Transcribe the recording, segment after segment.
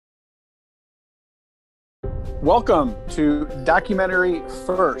Welcome to Documentary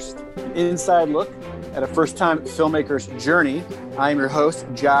First, an inside look at a first-time filmmaker's journey. I'm your host,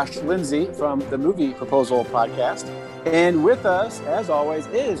 Josh Lindsay from the Movie Proposal Podcast. And with us, as always,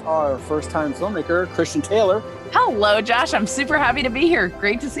 is our first-time filmmaker, Christian Taylor. Hello, Josh. I'm super happy to be here.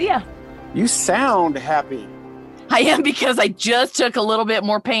 Great to see you. You sound happy. I am, because I just took a little bit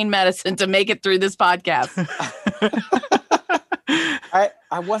more pain medicine to make it through this podcast.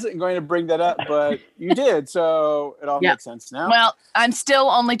 I wasn't going to bring that up, but you did, so it all makes sense now. Well, I'm still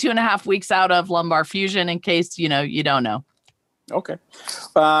only 2.5 weeks out of lumbar fusion, in case you don't know. Okay,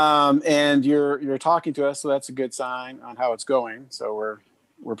 and you're talking to us, so that's a good sign on how it's going. So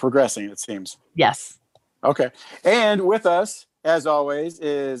we're progressing, it seems. Yes. Okay, and with us, as always,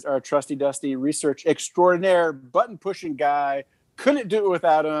 is our trusty dusty research extraordinaire, button pushing guy. Couldn't do it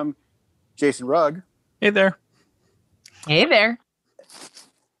without him, Jason Rugg. Hey there. Hey there.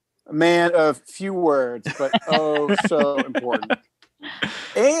 A man of few words, but oh so important.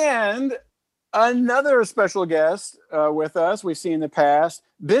 And another special guest with us, we've seen in the past,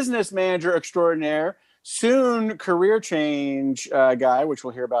 business manager extraordinaire, soon career change guy, which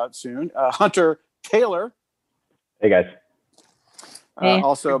we'll hear about soon, Hunter Taylor. Hey, guys.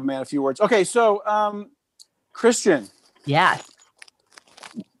 Also a man of few words. Okay, so Christian. Yes.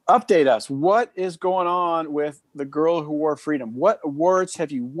 Update us. What is going on with The Girl Who Wore Freedom? What awards have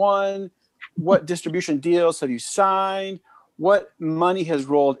you won? What distribution deals have you signed? What money has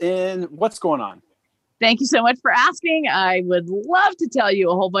rolled in? What's going on? Thank you so much for asking. I would love to tell you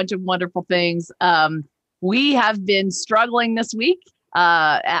a whole bunch of wonderful things. We have been struggling this week,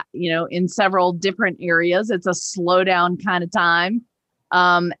 in several different areas. It's a slowdown kind of time.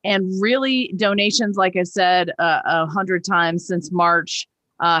 And really donations, like I said, 100 times since March,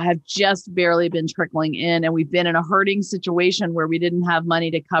 have just barely been trickling in. And we've been in a hurting situation where we didn't have money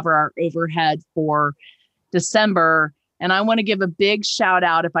to cover our overhead for December. And I want to give a big shout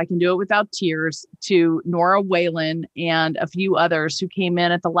out, if I can do it without tears, to Nora Whalen and a few others who came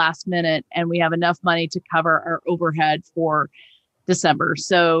in at the last minute, and we have enough money to cover our overhead for December.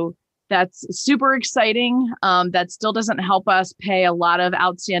 So that's super exciting. That still doesn't help us pay a lot of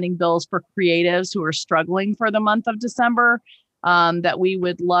outstanding bills for creatives who are struggling for the month of December. That we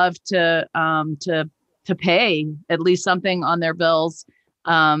would love to pay at least something on their bills.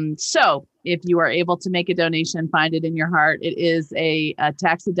 So if you are able to make a donation, find it in your heart. It is a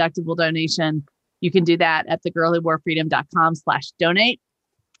tax deductible donation. You can do that at thegirlwhoworefreedom.com/donate.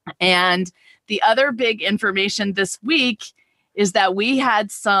 And the other big information this week is that we had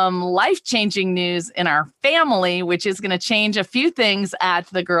some life-changing news in our family, which is going to change a few things at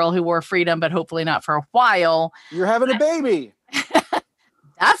The Girl Who Wore Freedom, but hopefully not for a while. You're having a baby.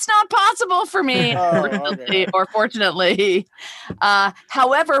 That's not possible for me, or fortunately.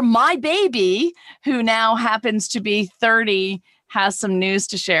 However, my baby, who now happens to be 30, has some news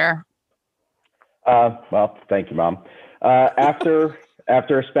to share. Well, thank you, Mom. After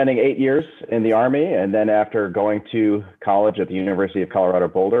spending 8 years in the Army, and then after going to college at the University of Colorado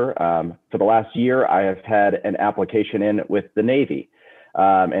Boulder, for the last year, I have had an application in with the Navy.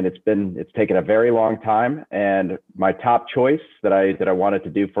 And it's taken a very long time. And my top choice that I wanted to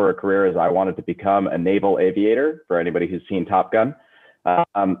do for a career is I wanted to become a naval aviator, for anybody who's seen Top Gun.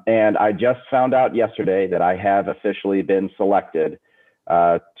 And I just found out yesterday that I have officially been selected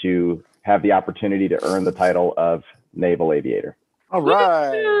to have the opportunity to earn the title of naval aviator. All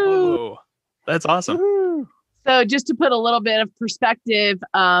right. Whoa, that's awesome. Woo-hoo. So just to put a little bit of perspective,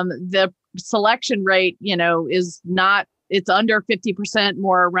 the selection rate, is not, it's under 50%,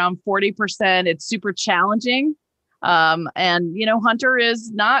 more around 40%. It's super challenging. And Hunter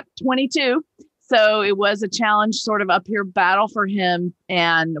is not 22. So it was a challenge, sort of uphill battle for him.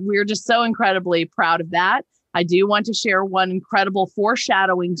 And we're just so incredibly proud of that. I do want to share one incredible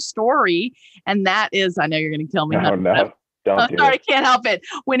foreshadowing story. And that is, I know you're going to kill me. Oh, Hunter, no. Don't do sorry, it. can't help it.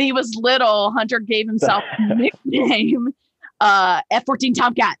 When he was little, Hunter gave himself a nickname, F-14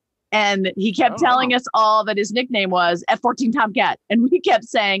 Tomcat. And he kept telling us all that his nickname was F-14 Tomcat. And we kept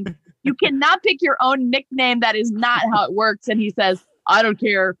saying, you cannot pick your own nickname. That is not how it works. And he says, I don't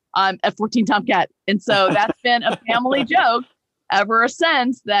care. I'm F-14 Tomcat. And so that's been a family joke ever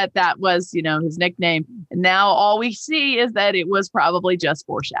since that was, his nickname. And now all we see is that it was probably just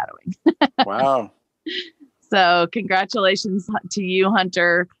foreshadowing. Wow. So congratulations to you,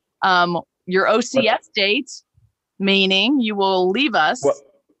 Hunter. Your OCS date, meaning you will leave us. Well,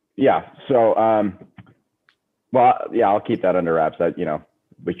 yeah. So, I'll keep that under wraps. That,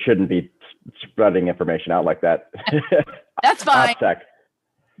 we shouldn't be spreading information out like that. That's fine.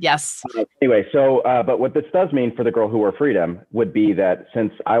 Yes. Anyway, so but what this does mean for the Girl Who Wore Freedom would be that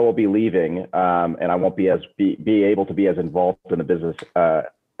since I will be leaving and I won't be able to be as involved in the business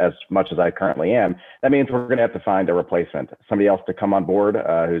as much as I currently am, that means we're going to have to find a replacement, somebody else to come on board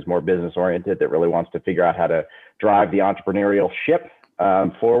who's more business oriented, that really wants to figure out how to drive the entrepreneurial ship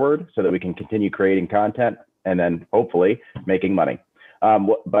forward so that we can continue creating content and then hopefully making money.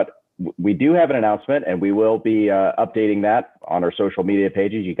 But we do have an announcement, and we will be updating that on our social media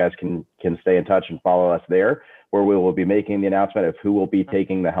pages. You guys can stay in touch and follow us there, where we will be making the announcement of who will be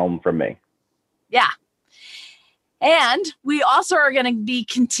taking the helm from me. Yeah. And we also are going to be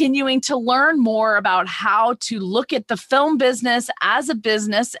continuing to learn more about how to look at the film business as a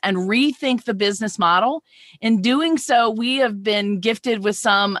business and rethink the business model. In doing so, we have been gifted with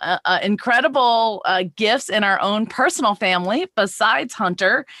some incredible gifts in our own personal family besides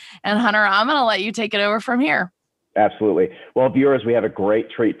Hunter. And Hunter, I'm going to let you take it over from here. Absolutely. Well, viewers, we have a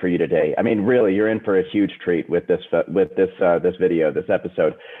great treat for you today. I mean, really, you're in for a huge treat with this video, this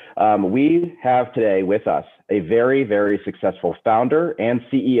episode. We have today with us a very, very successful founder and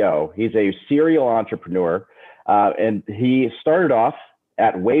CEO. He's a serial entrepreneur, and he started off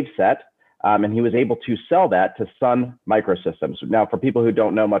at Waveset, and he was able to sell that to Sun Microsystems. Now, for people who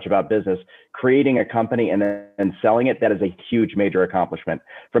don't know much about business, creating a company and then selling it, that is a huge, major accomplishment.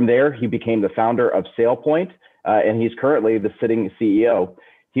 From there, he became the founder of SailPoint, and he's currently the sitting CEO.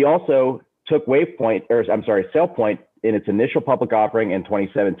 He also took SailPoint in its initial public offering in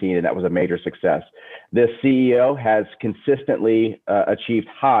 2017, and that was a major success. This CEO has consistently achieved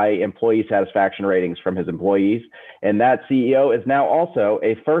high employee satisfaction ratings from his employees, and that CEO is now also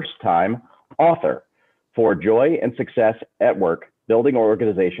a first-time author for Joy and Success at Work, Building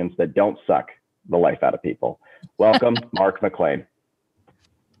Organizations That Don't Suck the Life Out of People. Welcome, Mark McLean.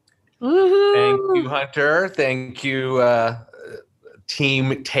 Woo-hoo. Thank you, Hunter. Thank you,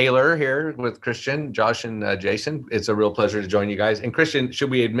 Team Taylor here with Christian, Josh, and Jason. It's a real pleasure to join you guys. And Christian, should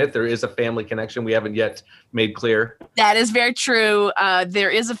we admit there is a family connection we haven't yet made clear? That is very true.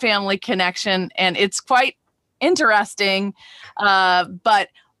 There is a family connection, and it's quite interesting. But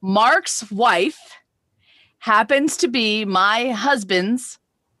Mark's wife happens to be my husband's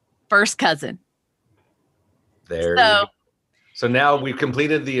first cousin. So now we've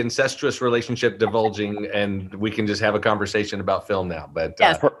completed the incestuous relationship divulging, and we can just have a conversation about film now. But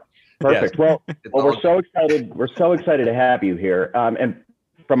yes. Perfect. Yes. Well, we're so excited. We're so excited to have you here. And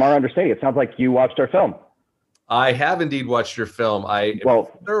from our understanding, it sounds like you watched our film. I have indeed watched your film. I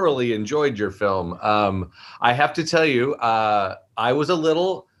thoroughly enjoyed your film. I have to tell you, I was a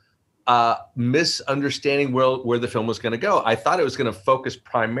little misunderstanding where the film was going to go. I thought it was going to focus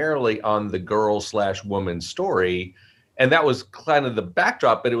primarily on the girl/woman story. And that was kind of the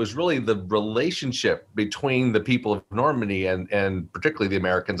backdrop, but it was really the relationship between the people of Normandy and particularly the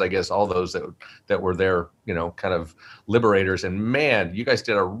Americans, I guess, all those that were there, kind of liberators. And man, you guys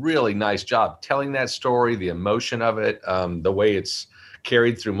did a really nice job telling that story, the emotion of it, the way it's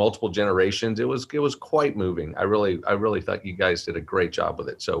carried through multiple generations. It was quite moving. I really thought you guys did a great job with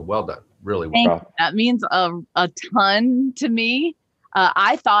it. So well done. Really well done. That means a ton to me.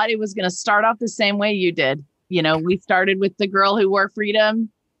 I thought it was going to start off the same way you did. We started with The Girl Who Wore Freedom.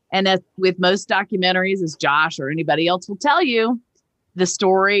 And as with most documentaries, as Josh or anybody else will tell you, the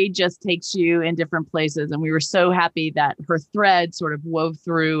story just takes you in different places. And we were so happy that her thread sort of wove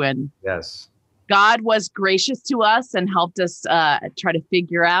through. And yes, God was gracious to us and helped us try to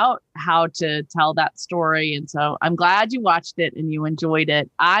figure out how to tell that story. And so I'm glad you watched it and you enjoyed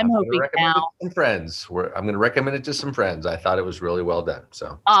it. I'm hoping now. I'm going to recommend it to some friends. I thought it was really well done.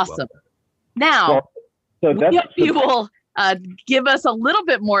 So awesome. Now, you will give us a little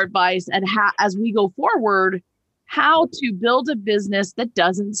bit more advice and as we go forward, how to build a business that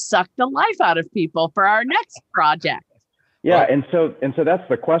doesn't suck the life out of people for our next project. Yeah, and so that's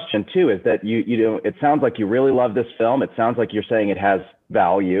the question too. Is that it sounds like you really love this film. It sounds like you're saying it has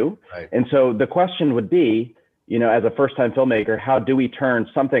value, right. And so the question would be, as a first-time filmmaker, how do we turn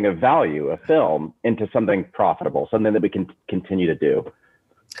something of value, a film, into something profitable, something that we can continue to do?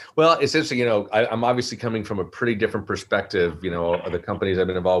 Well, it's interesting, I'm obviously coming from a pretty different perspective. The companies I've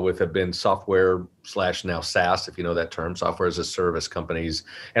been involved with have been software / now SaaS, if you know that term, software as a service companies.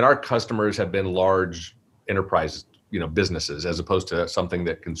 And our customers have been large enterprise, businesses, as opposed to something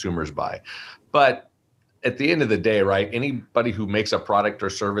that consumers buy. But at the end of the day, right, anybody who makes a product or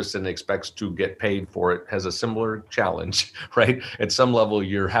service and expects to get paid for it has a similar challenge, right? At some level,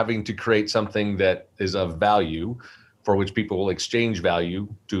 you're having to create something that is of value for which people will exchange value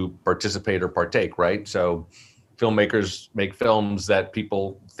to participate or partake, right? So filmmakers make films that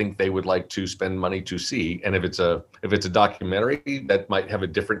people think they would like to spend money to see. And if it's a documentary, that might have a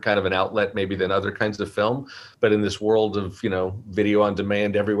different kind of an outlet maybe than other kinds of film. But in this world of, video on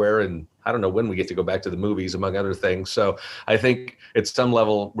demand everywhere, and I don't know when we get to go back to the movies, among other things. So I think at some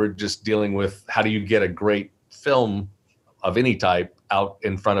level, we're just dealing with how do you get a great film of any type out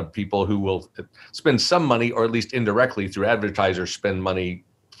in front of people who will spend some money, or at least indirectly through advertisers spend money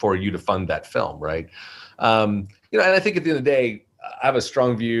for you to fund that film, right? And I think at the end of the day, I have a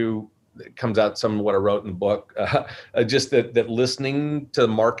strong view that comes out some of what I wrote in the book, just that listening to the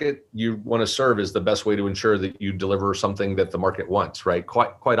market you want to serve is the best way to ensure that you deliver something that the market wants, right?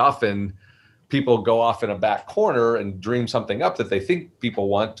 Quite often, people go off in a back corner and dream something up that they think people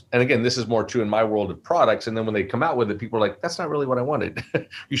want. And again, this is more true in my world of products. And then when they come out with it, people are like, that's not really what I wanted.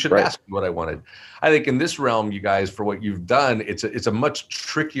 You should ask me what I wanted. I think in this realm, you guys, for what you've done, it's a much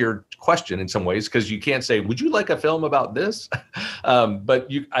trickier question in some ways, because you can't say, would you like a film about this? But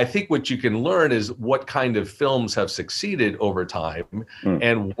I think what you can learn is what kind of films have succeeded over time,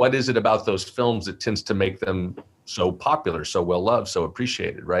 and what is it about those films that tends to make them so popular, so well loved, so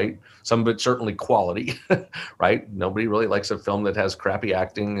appreciated, right? Some of it certainly quality, right? Nobody really likes a film that has crappy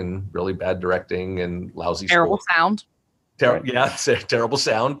acting and really bad directing and lousy terrible sound. Yeah, terrible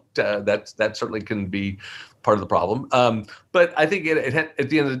sound. That certainly can be part of the problem. But I think at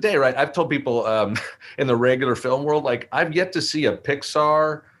the end of the day, right? I've told people in the regular film world, like I've yet to see a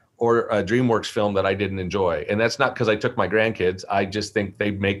Pixar or a DreamWorks film that I didn't enjoy. And that's not because I took my grandkids. I just think they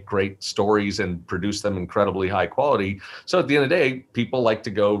make great stories and produce them incredibly high quality. So at the end of the day, people like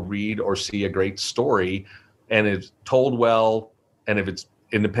to go read or see a great story, and it's told well. And if it's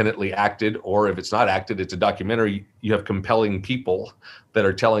independently acted, or if it's not acted, it's a documentary, you have compelling people that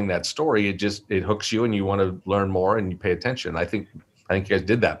are telling that story. It hooks you and you want to learn more and you pay attention. I think you guys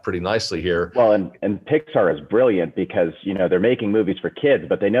did that pretty nicely here. Well, and Pixar is brilliant because, they're making movies for kids,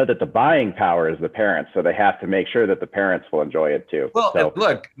 but they know that the buying power is the parents. So they have to make sure that the parents will enjoy it too. Well, and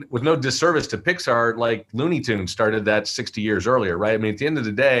look, with no disservice to Pixar, like Looney Tunes started that 60 years earlier, right? I mean, at the end of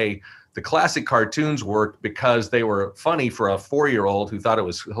the day, the classic cartoons worked because they were funny for a 4-year-old who thought it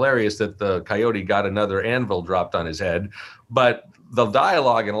was hilarious that the coyote got another anvil dropped on his head. But the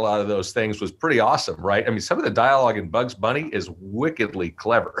dialogue in a lot of those things was pretty awesome, right? I mean, some of the dialogue in Bugs Bunny is wickedly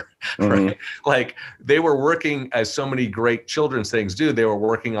clever, right? Like they were working, as so many great children's things do, they were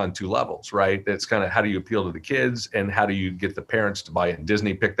working on two levels, right? That's kind of how do you appeal to the kids and how do you get the parents to buy it?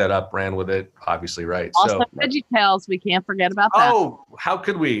 Disney picked that up, ran with it, obviously, right? Also, VeggieTales, we can't forget about that. Oh, how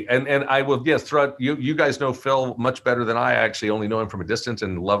could we? And I will, yes, throw you guys know Phil much better than I actually only know him from a distance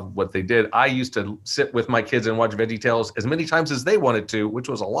and love what they did. I used to sit with my kids and watch VeggieTales as many times as they wanted to, which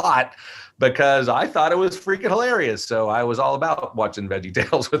was a lot, because I thought it was freaking hilarious. So I was all about watching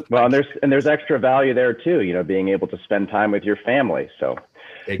VeggieTales with. Well, and there's extra value there too, being able to spend time with your family. So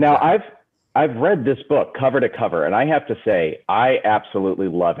exactly. Now I've read this book cover to cover, and I have to say, I absolutely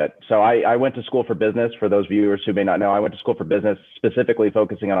love it. So I went to school for business. For those viewers who may not know, I went to school for business, specifically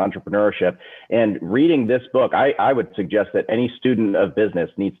focusing on entrepreneurship. And reading this book, I would suggest that any student of business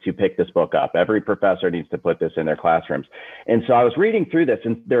needs to pick this book up. Every professor needs to put this in their classrooms. And so I was reading through this,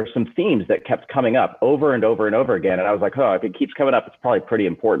 and there are some themes that kept coming up over and over and over again. And I was like, oh, if it keeps coming up, it's probably pretty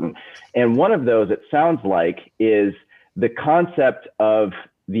important. And one of those, it sounds like, is the concept of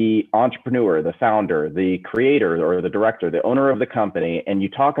the entrepreneur, the founder, the creator, or the director, the owner of the company, and you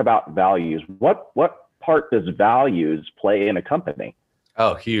talk about values. What part does values play in a company?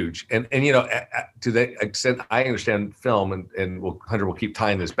 Oh, huge. And to the extent I understand film, and Hunter will keep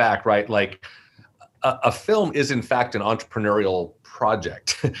tying this back, right? Like a film is in fact an entrepreneurial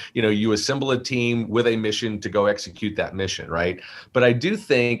project. You assemble a team with a mission to go execute that mission, right? But I do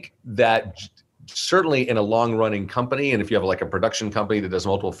think that certainly in a long running company, and if you have like a production company that does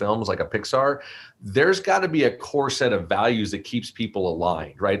multiple films like a Pixar, there's got to be a core set of values that keeps people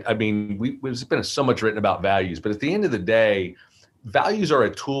aligned, right? I mean, there's been so much written about values, but at the end of the day, values are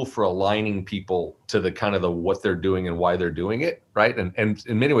a tool for aligning people to the kind of what they're doing and why they're doing it, right? And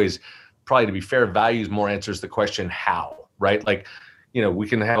in many ways, probably to be fair, values more answers the question how, right? Like, we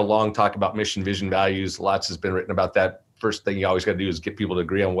can have a long talk about mission, vision, values. Lots has been written about that. First thing you always got to do is get people to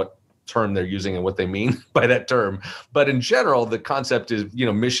agree on what term they're using and what they mean by that term. But in general, the concept is,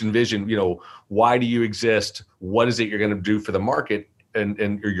 mission, vision, why do you exist? What is it you're going to do for the market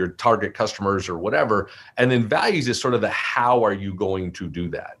and your target customers or whatever? And then values is sort of the how are you going to do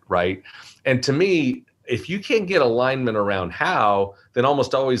that, right? And to me, if you can't get alignment around how, then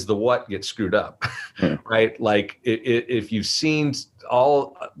almost always the what gets screwed up, right? Like if you've seen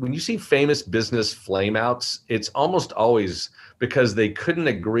when you see famous business flameouts, it's almost always because they couldn't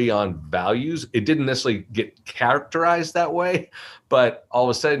agree on values. It didn't necessarily get characterized that way, but all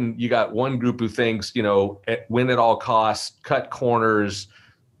of a sudden you got one group who thinks, win at all costs, cut corners,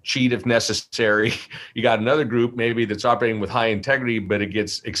 cheat if necessary. You got another group maybe that's operating with high integrity, but it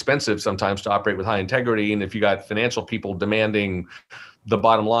gets expensive sometimes to operate with high integrity. And if you got financial people demanding the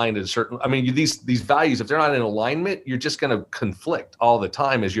bottom line is certain, these values, if they're not in alignment, you're just going to conflict all the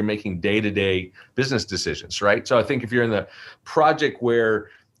time as you're making day-to-day business decisions, right? So I think if you're in the project where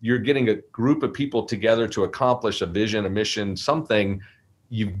you're getting a group of people together to accomplish a vision, a mission, something,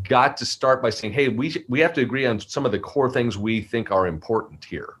 you've got to start by saying, hey, we have to agree on some of the core things we think are important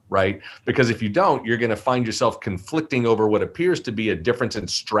here, right? Because if you don't, you're going to find yourself conflicting over what appears to be a difference in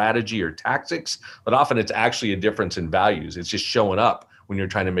strategy or tactics, but often it's actually a difference in values. It's just showing up when you're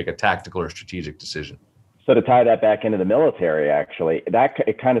trying to make a tactical or strategic decision. So to tie that back into the military, actually,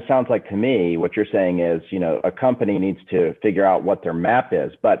 it kind of sounds like to me, what you're saying is, a company needs to figure out what their map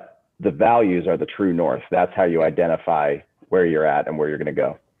is, but the values are the true north. That's how you identify where you're at and where you're going to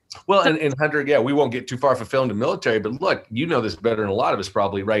go. Well, and Hunter, yeah, we won't get too far fulfilled in the military, but look, this better than a lot of us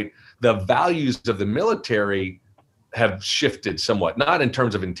probably, right? The values of the military have shifted somewhat, not in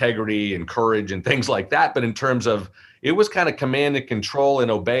terms of integrity and courage and things like that, but in terms of it was kind of command and control and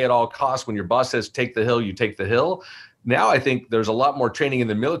obey at all costs. When your boss says take the hill, you take the hill. Now I think there's a lot more training in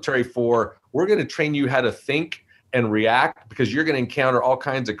the military for, we're going to train you how to think and react, because you're going to encounter all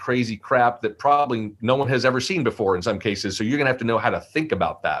kinds of crazy crap that probably no one has ever seen before in some cases. So you're going to have to know how to think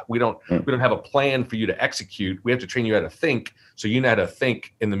about that. We don't have a plan for you to execute. We have to train you how to think, so you know how to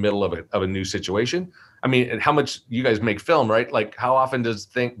think in the middle of a new situation. And how much you guys make film, right? Like, how often do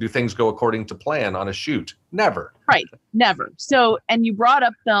things go according to plan on a shoot? Never. Right. Never. So, and you brought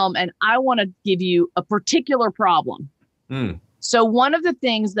up film, and I want to give you a particular problem. So one of the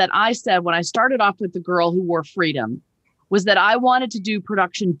things that I said when I started off with The Girl Who Wore Freedom was that I wanted to do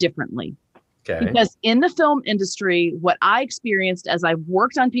production differently. Okay. Because in the film industry, what I experienced as I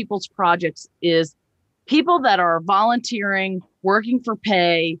worked on people's projects is people that are volunteering, working for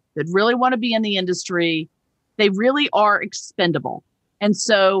pay, that really want to be in the industry, they really are expendable. And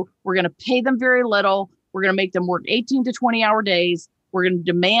so we're going to pay them very little. We're going to make them work 18 to 20-hour days. We're going to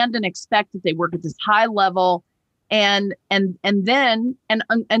demand and expect that they work at this high level. And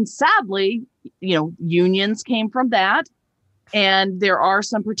sadly, unions came from that. And there are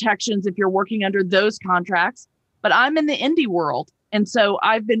some protections if you're working under those contracts. But I'm in the indie world. And so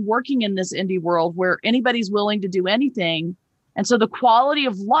I've been working in this indie world where anybody's willing to do anything. And so the quality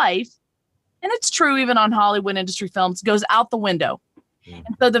of life, and it's true even on Hollywood industry films, goes out the window.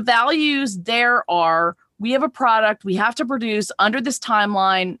 And so the values there are, we have a product, we have to produce under this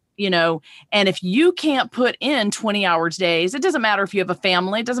timeline, and if you can't put in 20 hours days, it doesn't matter if you have a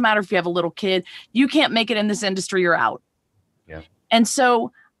family, it doesn't matter if you have a little kid, you can't make it in this industry, you're out. Yeah. And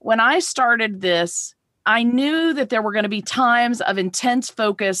so when I started this, I knew that there were going to be times of intense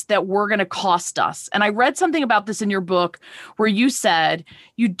focus that were going to cost us. And I read something about this in your book where you said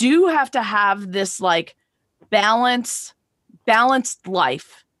you do have to have this like balanced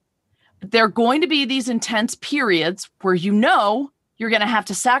life. There are going to be these intense periods where you're going to have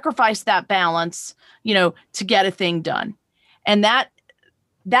to sacrifice that balance, to get a thing done. And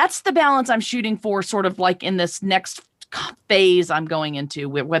that's the balance I'm shooting for, sort of like in this next phase I'm going into,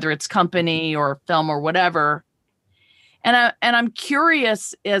 whether it's company or film or whatever. And I'm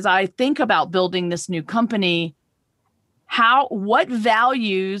curious, as I think about building this new company, what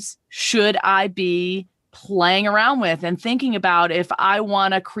values should I be playing around with and thinking about if I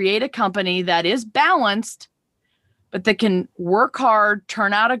want to create a company that is balanced, but that can work hard,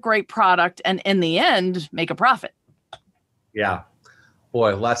 turn out a great product, and in the end, make a profit. Yeah.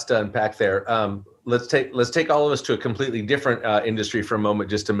 Boy, lots to unpack there. Let's take all of us to a completely different industry for a moment,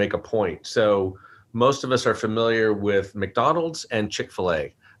 just to make a point. So most of us are familiar with McDonald's and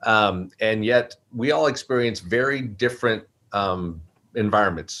Chick-fil-A. And yet we all experience very different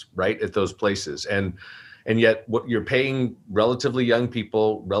environments, right, at those places. And yet what you're paying relatively young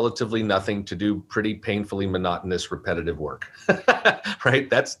people relatively nothing to do pretty painfully monotonous, repetitive work, right?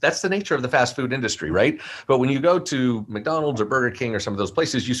 That's the nature of the fast food industry, right? But when you go to McDonald's or Burger King or some of those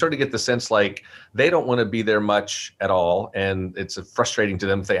places, you sort of get the sense like they don't want to be there much at all. And it's frustrating to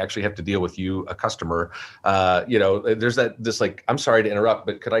them if they actually have to deal with you, a customer. There's this like, I'm sorry to interrupt,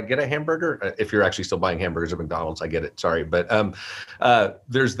 but could I get a hamburger? If you're actually still buying hamburgers at McDonald's, I get it. Sorry. But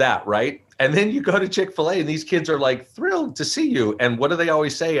there's that, right? And then you go to Chick-fil-A and these kids are like thrilled to see you. And what do they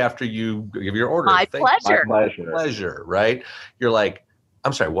always say after you give your order? My pleasure. My pleasure. Pleasure, right? You're like,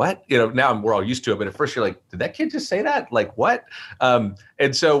 I'm sorry, what? Now we're all used to it, but at first you're like, did that kid just say that? Like what? And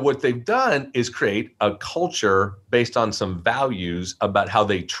so what they've done is create a culture based on some values about how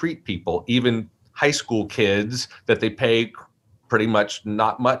they treat people, even high school kids that they pay pretty much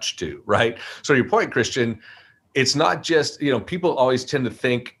not much to, right? So your point, Christian, it's not just, people always tend to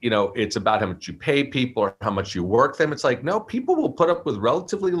think, it's about how much you pay people or how much you work them. It's like, no, people will put up with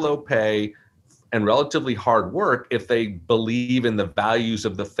relatively low pay and relatively hard work if they believe in the values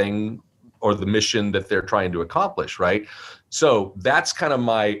of the thing or the mission that they're trying to accomplish, right? So that's kind of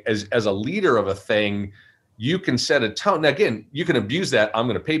as a leader of a thing, you can set a tone. Now, again, you can abuse that. I'm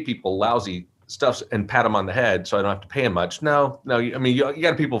going to pay people lousy stuff and pat them on the head so I don't have to pay them much. No, I mean, you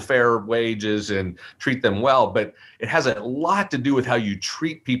got people fair wages and treat them well, but it has a lot to do with how you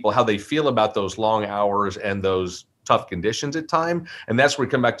treat people, how they feel about those long hours and those tough conditions at time. And that's where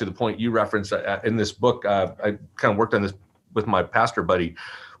we come back to the point you referenced in this book. I kind of worked on this with my pastor buddy.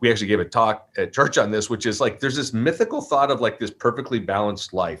 We actually gave a talk at church on this, which is like, there's this mythical thought of like this perfectly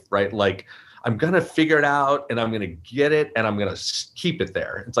balanced life, right? Like, I'm going to figure it out and I'm going to get it and I'm going to keep it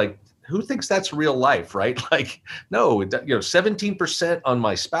there. It's like, who thinks that's real life, right? Like, no, 17% on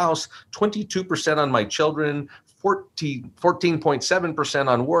my spouse, 22% on my children, 14.7%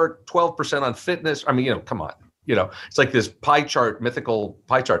 on work, 12% on fitness. I mean, come on. It's like this pie chart, mythical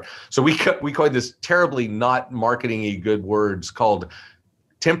pie chart. So we coined this terribly not marketing-y good words called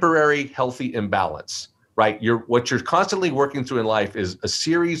temporary healthy imbalance, right? What you're constantly working through in life is a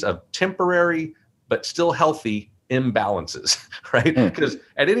series of temporary but still healthy imbalances, right? Because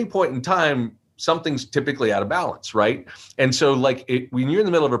at any point in time, something's typically out of balance, right? And so when you're in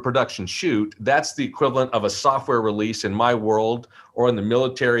the middle of a production shoot, that's the equivalent of a software release in my world, or in the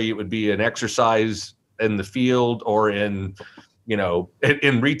military, it would be an exercise in the field, or in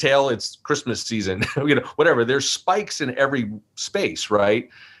retail, it's Christmas season, whatever. There's spikes in every space, right?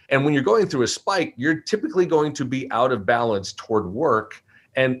 And when you're going through a spike, you're typically going to be out of balance toward work,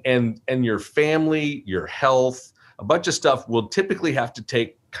 and your family, your health, a bunch of stuff will typically have to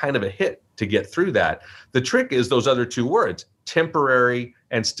take kind of a hit to get through that. The trick is those other two words, temporary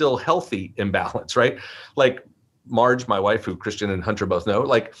and still healthy imbalance, right? Like Marge, my wife, who Christian and Hunter both know,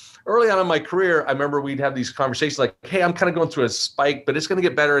 like early on in my career, I remember we'd have these conversations like, hey, I'm kind of going through a spike, but it's going to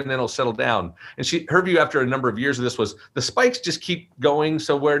get better and then it'll settle down. And her view after a number of years of this was the spikes just keep going.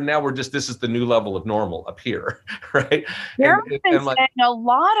 So this is the new level of normal up here, right? You've been saying a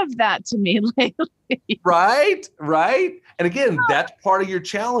lot of that to me lately. Right. And again, that's part of your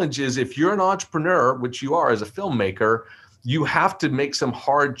challenge is if you're an entrepreneur, which you are as a filmmaker, you have to make some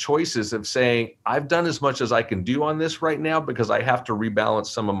hard choices of saying, I've done as much as I can do on this right now because I have to rebalance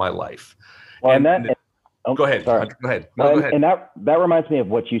some of my life. Well, go ahead. Sorry. Go ahead. Well, go ahead. And that reminds me of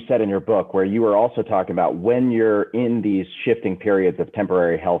what you said in your book, where you were also talking about when you're in these shifting periods of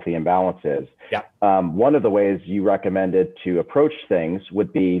temporary healthy imbalances. Yeah. One of the ways you recommended to approach things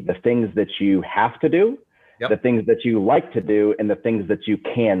would be the things that you have to do, the things that you like to do, and the things that you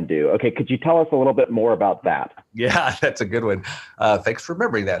can do. Okay, could you tell us a little bit more about that? Yeah, that's a good one. Thanks for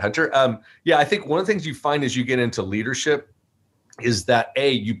remembering that, Hunter. I think one of the things you find as you get into leadership is that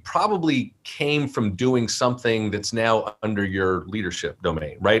you probably came from doing something that's now under your leadership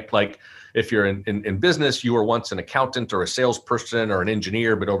domain, right? Like if you're in business, you were once an accountant or a salesperson or an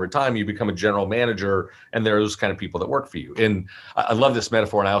engineer, but over time you become a general manager, and there are those kind of people that work for you. And I love this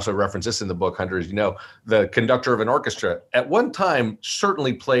metaphor, and I also reference this in the book, Hunter, as you know, the conductor of an orchestra at one time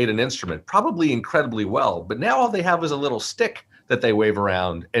certainly played an instrument, probably incredibly well, but now all they have is a little stick that they wave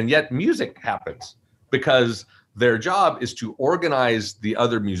around, and yet music happens because their job is to organize the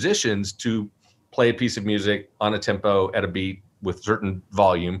other musicians to play a piece of music on a tempo at a beat with certain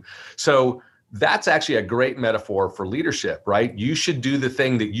volume. So that's actually a great metaphor for leadership, right? You should do the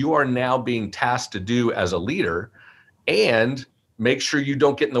thing that you are now being tasked to do as a leader, and make sure you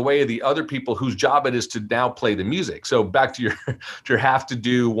don't get in the way of the other people whose job it is to now play the music. So back to your have to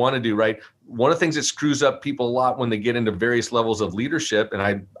do, want to do, right? One of the things that screws up people a lot when they get into various levels of leadership, and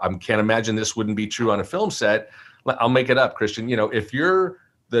I can't imagine this wouldn't be true on a film set. I'll make it up, Christian. If you're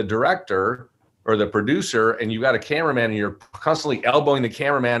the director or the producer and you got a cameraman and you're constantly elbowing the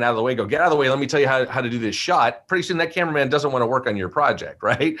cameraman out of the way, go get out of the way, let me tell you how to do this shot. Pretty soon that cameraman doesn't want to work on your project,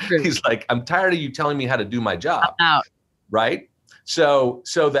 right? True. He's like, I'm tired of you telling me how to do my job, right? So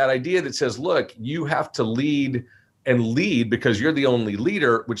that idea that says, look, you have to lead because you're the only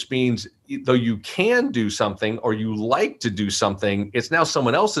leader, which means though you can do something or you like to do something, it's now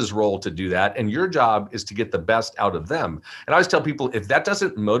someone else's role to do that. And your job is to get the best out of them. And I always tell people, if that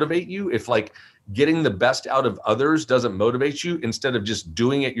doesn't motivate you, if getting the best out of others doesn't motivate you, instead of just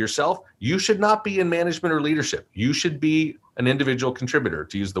doing it yourself, you should not be in management or leadership. You should be an individual contributor,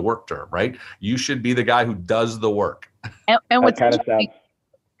 to use the work term, right? You should be the guy who does the work. And what's That kind of sounds.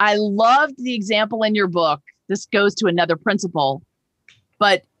 I loved the example in your book. This goes to another principle,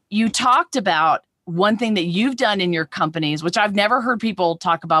 but you talked about one thing that you've done in your companies, which I've never heard people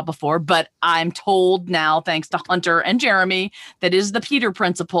talk about before, but I'm told now, thanks to Hunter and Jeremy, that is the Peter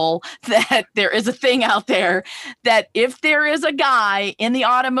principle, that there is a thing out there that if there is a guy in the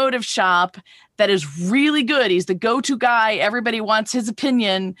automotive shop that is really good, he's the go-to guy, everybody wants his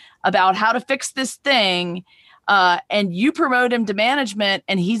opinion about how to fix this thing, and you promote him to management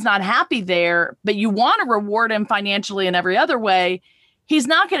and he's not happy there, but you want to reward him financially in every other way, he's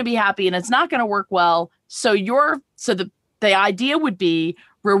not going to be happy and it's not going to work well. So the idea would be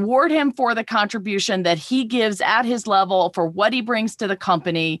reward him for the contribution that he gives at his level for what he brings to the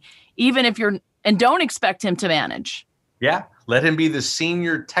company, even if and don't expect him to manage. Yeah. Let him be the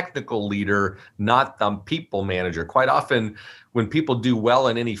senior technical leader, not the people manager. Quite often when people do well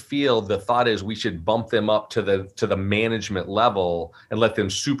in any field, the thought is we should bump them up to the management level and let them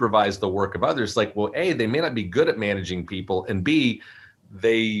supervise the work of others. Like, well, A, they may not be good at managing people, and B,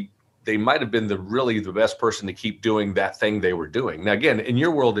 they might have been the best person to keep doing that thing they were doing. Now, again, in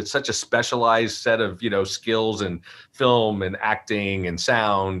your world, it's such a specialized set of, skills and film and acting and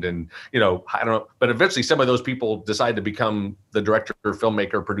sound and, I don't know, but eventually some of those people decide to become the director,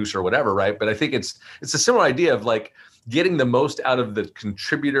 filmmaker, producer, whatever, right? But I think it's a similar idea of like getting the most out of the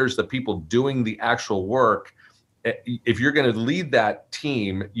contributors, the people doing the actual work. If you're going to lead that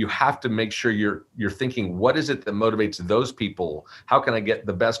team, you have to make sure you're thinking, what is it that motivates those people? How can I get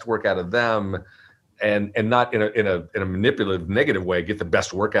the best work out of them, and not in a manipulative, negative way, get the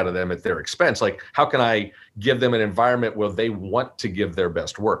best work out of them at their expense? Like, how can I give them an environment where they want to give their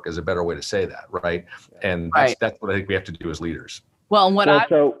best work, is a better way to say that, right? And that's what I think we have to do as leaders. Well,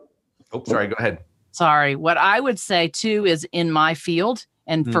 Go ahead. Sorry. What I would say too is, in my field,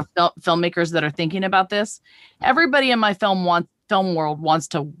 and for filmmakers that are thinking about this, everybody in my film world wants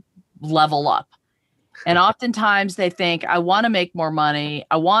to level up. And oftentimes they think, I want to make more money.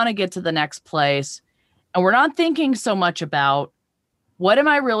 I want to get to the next place. And we're not thinking so much about, what am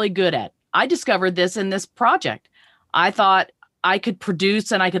I really good at? I discovered this in this project. I thought I could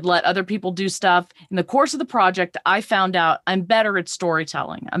produce and I could let other people do stuff. In the course of the project, I found out I'm better at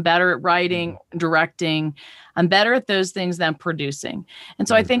storytelling. I'm better at writing, directing. I'm better at those things than producing. And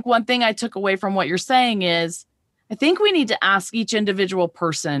so I think one thing I took away from what you're saying is, I think we need to ask each individual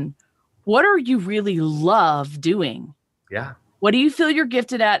person, what are you really love doing? Yeah. What do you feel you're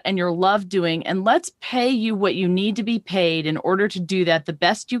gifted at and you love doing? And let's pay you what you need to be paid in order to do that the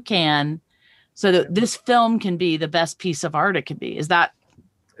best you can, so that this film can be the best piece of art it can be. Is that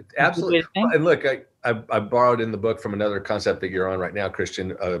absolutely? And look, I borrowed in the book from another concept that you're on right now,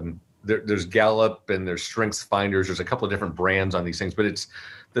 Christian. There's Gallup and there's Strengths Finders. There's a couple of different brands on these things, but it's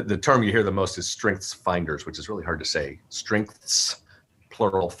the term you hear the most is Strengths Finders, which is really hard to say. Strengths,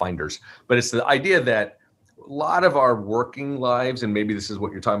 plural, finders. But it's the idea that a lot of our working lives, and maybe this is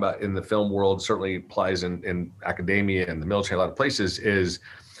what you're talking about in the film world, certainly applies in academia and the military, a lot of places, is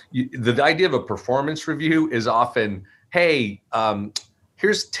the idea of a performance review is often, hey,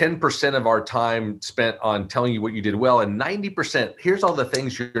 here's 10% of our time spent on telling you what you did well, and 90%, here's all the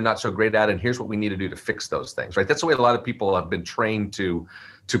things you're not so great at, and here's what we need to do to fix those things, right? That's the way a lot of people have been trained to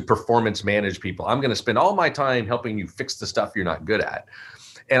performance manage people. I'm going to spend all my time helping you fix the stuff you're not good at.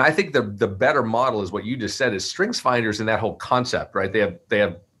 And I think the better model is what you just said, is Strengths Finders and that whole concept, right? They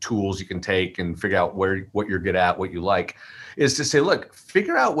have tools you can take and figure out what you're good at, what you like, is to say, look,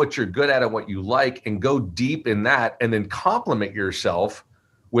 figure out what you're good at and what you like, and go deep in that, and then complement yourself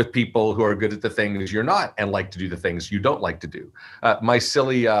with people who are good at the things you're not and like to do the things you don't like to do. My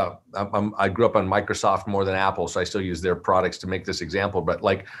silly, I grew up on Microsoft more than Apple, so I still use their products to make this example. But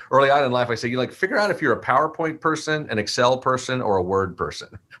like early on in life, I say, figure out if you're a PowerPoint person, an Excel person, or a Word person,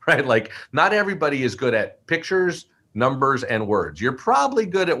 right? Like, not everybody is good at pictures, numbers, and words. You're probably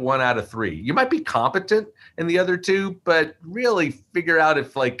good at 1 out of 3. You might be competent in the other 2, but really figure out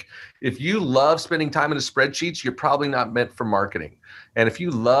if you love spending time in the spreadsheets, you're probably not meant for marketing. And if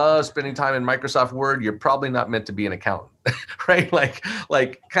you love spending time in Microsoft Word, you're probably not meant to be an accountant, right?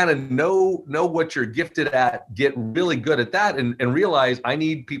 Like kind of know what you're gifted at, get really good at that, and realize I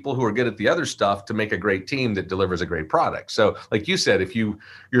need people who are good at the other stuff to make a great team that delivers a great product. So like you said, if your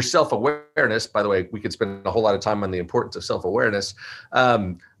self-awareness, by the way, we could spend a whole lot of time on the importance of self-awareness.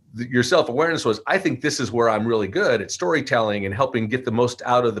 your self-awareness was, I think this is where I'm really good at storytelling and helping get the most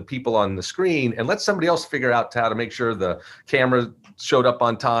out of the people on the screen, and let somebody else figure out how to make sure the camera showed up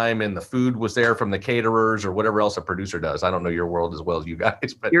on time and the food was there from the caterers or whatever else a producer does. I don't know your world as well as you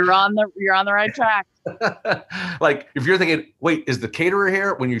guys, but You're on the right track. like if you're thinking, wait, is the caterer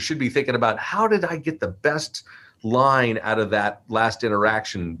here? When you should be thinking about, how did I get the best line out of that last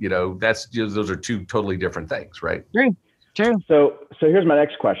interaction? Those are two totally different things, right? True. So here's my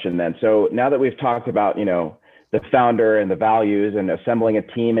next question then. So now that we've talked about, the founder and the values and assembling a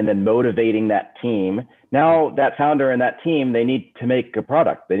team and then motivating that team, now that founder and that team, they need to make a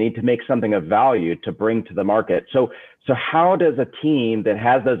product. They need to make something of value to bring to the market. So how does a team that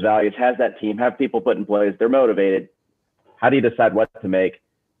has those values, has that team, have people put in place, they're motivated, how do you decide what to make,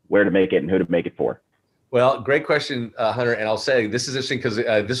 where to make it, and who to make it for? Well, great question, Hunter. And I'll say this is interesting because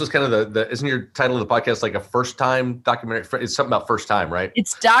this was kind of the isn't your title of the podcast like a first time documentary? It's something about first time, right?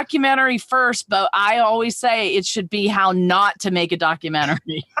 It's documentary first, but I always say it should be how not to make a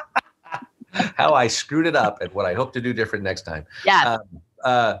documentary. How I screwed it up and what I hope to do different next time. Yeah.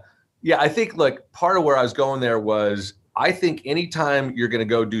 I think part of where I was going there was, I think anytime you're going to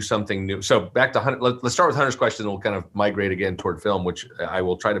go do something new. So back to Hunter, let's start with Hunter's question. And we'll kind of migrate again toward film, which I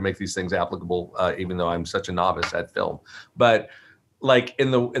will try to make these things applicable, even though I'm such a novice at film. But like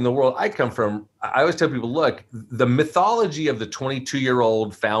in the world I come from, I always tell people, look, the mythology of the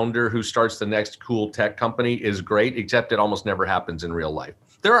 22-year-old founder who starts the next cool tech company is great, except it almost never happens in real life.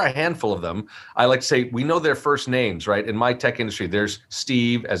 There are a handful of them. I like to say we know their first names, right? In my tech industry, there's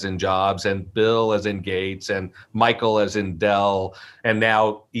Steve as in Jobs, and Bill as in Gates, and Michael as in Dell, and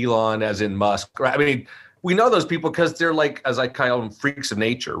now Elon as in Musk. I mean, we know those people because they're like, as I call them, freaks of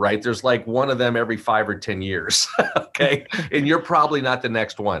nature, right? There's like one of them every 5 or 10 years, okay? And you're probably not the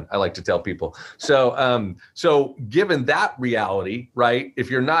next one, I like to tell people. So given that reality, right, if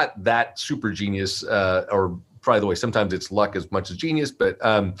you're not that super genius or by the way, sometimes it's luck as much as genius, but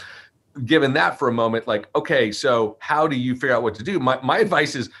given that for a moment, like, okay, so how do you figure out what to do? My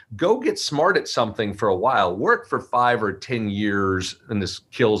advice is go get smart at something for a while, work for 5 or 10 years. And this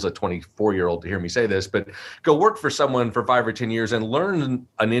kills a 24-year-old to hear me say this, but go work for someone for 5 or 10 years and learn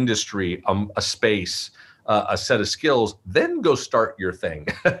an industry, a space, a set of skills, then go start your thing.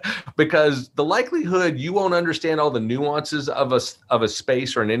 Because the likelihood you won't understand all the nuances of a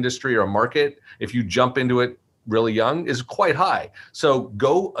space or an industry or a market if you jump into it really young is quite high. So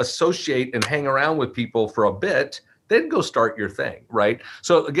go associate and hang around with people for a bit, then go start your thing, right?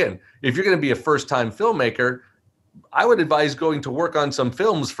 So again, if you're going to be a first-time filmmaker, I would advise going to work on some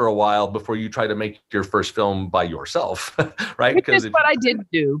films for a while before you try to make your first film by yourself, right? Which is what I did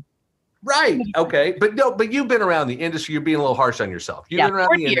do. Right. Okay. But you've been around the industry. You're being a little harsh on yourself. You've been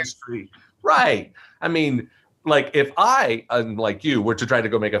around the industry. Right. I mean, like if I, unlike you, were to try to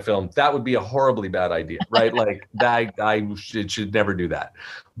go make a film, that would be a horribly bad idea, right? Like I should never do that.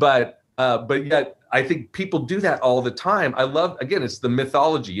 But yet I think people do that all the time. I love, again, it's the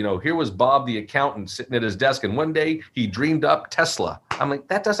mythology. Here was Bob the accountant sitting at his desk, and one day he dreamed up Tesla. I'm like,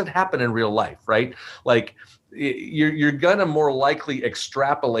 that doesn't happen in real life, right? Like you're gonna more likely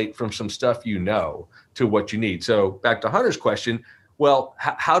extrapolate from some stuff to what you need. So back to Hunter's question. Well,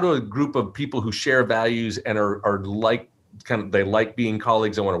 how do a group of people who share values and are like they like being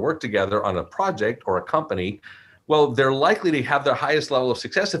colleagues and want to work together on a project or a company? Well, they're likely to have their highest level of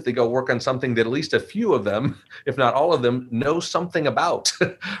success if they go work on something that at least a few of them, if not all of them, know something about,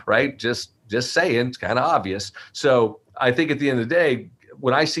 right? Just saying, it's kind of obvious. So I think at the end of the day,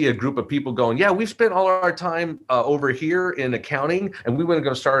 when I see a group of people going, yeah, we've spent all our time over here in accounting and we want to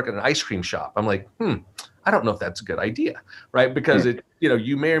go start an ice cream shop. I'm like, I don't know if that's a good idea, right? Because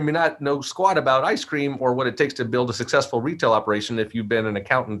you may or may not know squat about ice cream or what it takes to build a successful retail operation if you've been an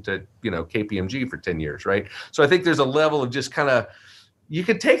accountant at, KPMG for 10 years, right? So I think there's a level of just kind of, you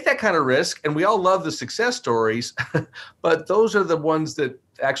can take that kind of risk, and we all love the success stories, but those are the ones that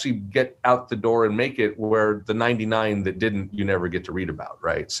actually get out the door and make it, where the 99 that didn't, you never get to read about,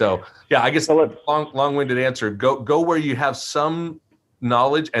 right? So yeah, I guess long-winded answer, go where you have some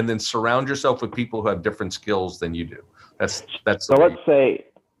knowledge and then surround yourself with people who have different skills than you do. That's so let's say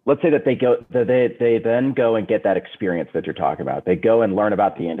that they then go and get that experience that you're talking about. They go and learn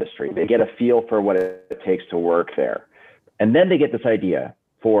about the industry. They get a feel for what it takes to work there. And then they get this idea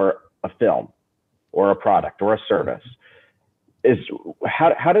for a film or a product or a service.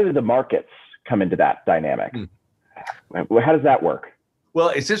 How do the markets come into that dynamic? How does that work? Well,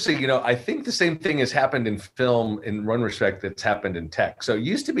 it's interesting, I think the same thing has happened in film in one respect that's happened in tech. So it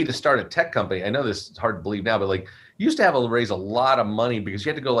used to be to start a tech company. I know this is hard to believe now, but you used to have to raise a lot of money because you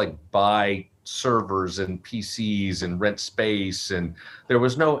had to go buy servers and PCs and rent space, and there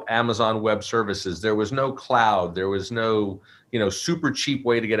was no Amazon Web Services, there was no cloud, there was no, super cheap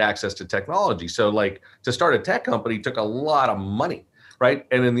way to get access to technology. So like to start a tech company took a lot of money, right?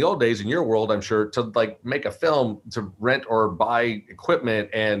 And in the old days, in your world, I'm sure, to like make a film, to rent or buy equipment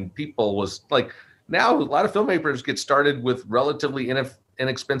and people was like, now a lot of filmmakers get started with relatively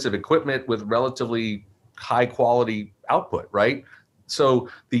inexpensive equipment with relatively high quality output, right? So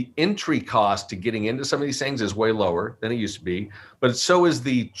the entry cost to getting into some of these things is way lower than it used to be, but so is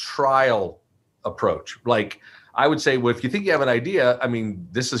the trial approach. Like I would say, well, if you think you have an idea, I mean,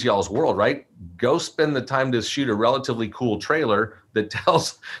 this is y'all's world, right? Go spend the time to shoot a relatively cool trailer that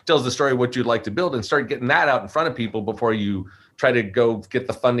tells the story of what you'd like to build and start getting that out in front of people before you try to go get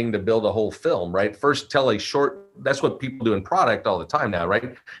the funding to build a whole film, right? First, tell a short, that's what people do in product all the time now,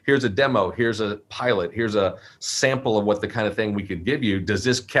 right? Here's a demo, here's a pilot, here's a sample of what the kind of thing we could give you. Does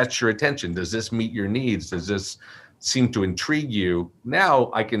this catch your attention? Does this meet your needs? Does this seem to intrigue you?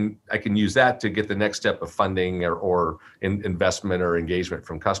 Now I can use that to get the next step of funding or investment or engagement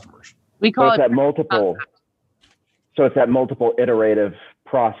from customers. We call it that multiple. So it's that multiple iterative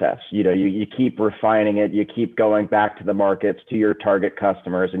process. You keep refining it. You keep going back to the markets, to your target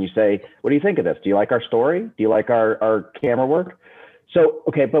customers, and you say, "What do you think of this? Do you like our story? Do you like our camera work?" So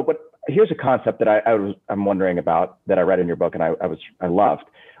okay, but here's a concept that I'm wondering about that I read in your book and I loved.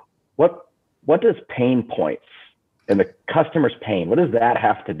 What does pain points and the customer's pain, what does that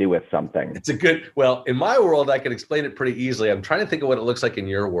have to do with something? It's well, in my world, I can explain it pretty easily. I'm trying to think of what it looks like in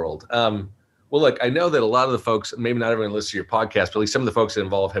your world. Well, look, I know that a lot of the folks, maybe not everyone listens to your podcast, but at least some of the folks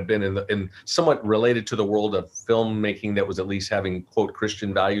involved have been in somewhat related to the world of filmmaking that was at least having, quote,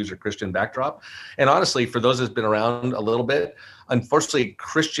 Christian values or Christian backdrop. And honestly, for those that's been around a little bit, unfortunately,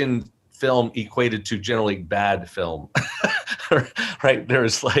 Christian film equated to generally bad film. Right?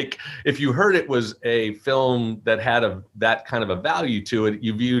 There's like, if you heard it was a film that had that kind of a value to it,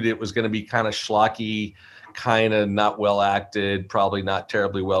 you viewed it was going to be kind of schlocky, kind of not well acted, probably not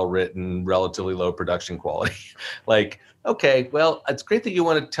terribly well written, relatively low production quality. Like, okay, well, it's great that you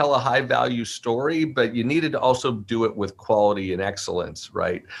want to tell a high value story, but you needed to also do it with quality and excellence,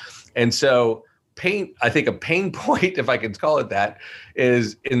 right? And so I think a pain point, if I can call it that,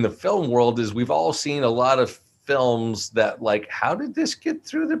 is in the film world is we've all seen a lot of films that like, how did this get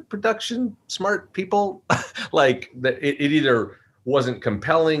through the production smart people? Like that it either wasn't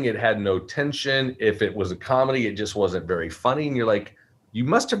compelling, it had no tension. If it was a comedy, it just wasn't very funny. And you're like, you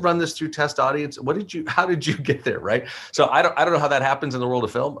must have run this through test audience. How did you get there? Right. So I don't know how that happens in the world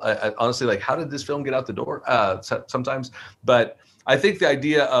of film. I honestly, like, how did this film get out the door sometimes? But I think the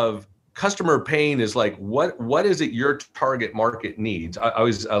idea of customer pain is like, what is it your target market needs? I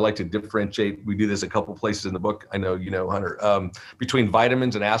like to differentiate. We do this a couple places in the book. I know, Hunter, between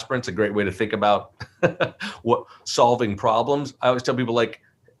vitamins and aspirin's a great way to think about what solving problems. I always tell people, like,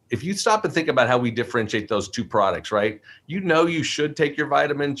 if you stop and think about how we differentiate those two products, right? You should take your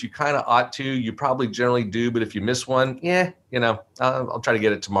vitamins. You kind of ought to. You probably generally do, but if you miss one, I'll try to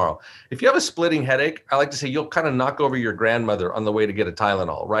get it tomorrow. If you have a splitting headache, I like to say you'll kind of knock over your grandmother on the way to get a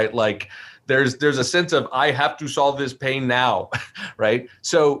Tylenol, right? Like there's a sense of, I have to solve this pain now, right?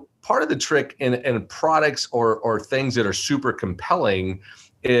 So part of the trick in products or things that are super compelling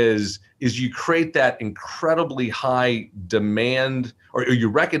is you create that incredibly high demand, or you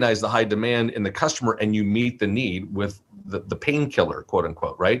recognize the high demand in the customer and you meet the need with the painkiller, quote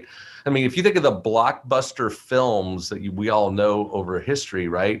unquote, right? I mean, if you think of the blockbuster films that we all know over history,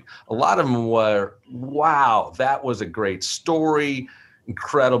 right? A lot of them were, wow, that was a great story,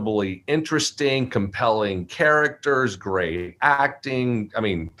 incredibly interesting, compelling characters, great acting. I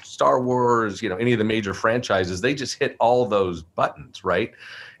mean, Star Wars, any of the major franchises, they just hit all those buttons, right?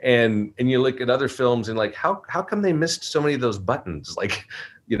 And you look at other films and like, how come they missed so many of those buttons? Like,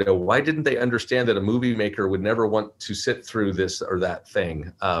 why didn't they understand that a movie maker would never want to sit through this or that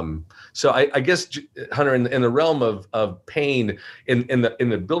thing? So I guess, Hunter, in the realm of pain, in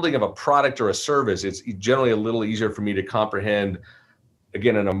the building of a product or a service, it's generally a little easier for me to comprehend.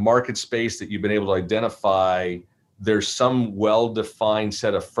 Again, in a market space that you've been able to identify, there's some well-defined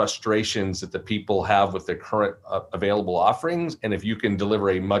set of frustrations that the people have with their current available offerings. And if you can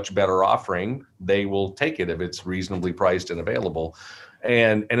deliver a much better offering, they will take it if it's reasonably priced and available.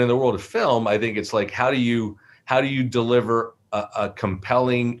 And in the world of film, I think it's like, how do you deliver a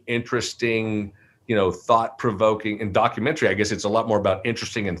compelling, interesting, thought-provoking, and documentary, I guess it's a lot more about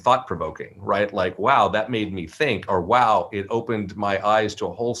interesting and thought-provoking, right? Like, wow, that made me think, or wow, it opened my eyes to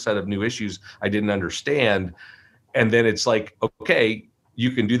a whole set of new issues I didn't understand. And then it's like, okay,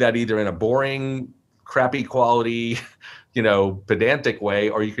 you can do that either in a boring, crappy quality, pedantic way,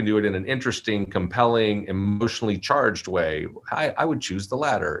 or you can do it in an interesting, compelling, emotionally charged way. I would choose the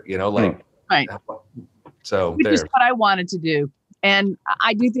latter, Right. So Which is what I wanted to do. And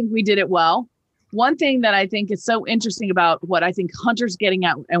I do think we did it well. One thing that I think is so interesting about what I think Hunter's getting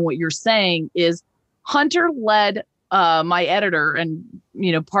at and what you're saying is Hunter led my editor and,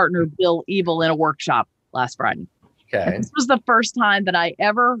 partner Bill Ebel in a workshop last Friday. Okay. And this was the first time that I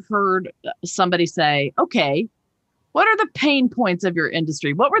ever heard somebody say, okay, what are the pain points of your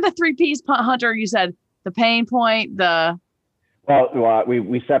industry? What were the 3 Ps, Hunter? You said the pain point, Well,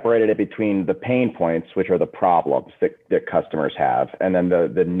 we separated it between the pain points, which are the problems that customers have, and then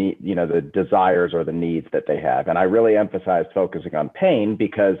the need, the desires or the needs that they have. And I really emphasized focusing on pain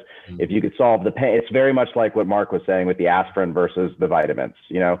because if you could solve the pain, it's very much like what Mark was saying with the aspirin versus the vitamins.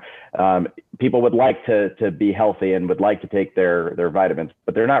 People would like to be healthy and would like to take their vitamins,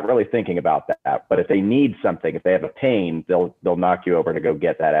 but they're not really thinking about that. But if they need something, if they have a pain, they'll knock you over to go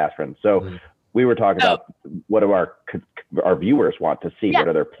get that aspirin. So we were talking about what do our viewers want to see? Yeah. What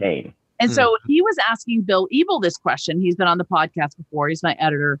are their pain? And so he was asking Bill Ebel this question. He's been on the podcast before. He's my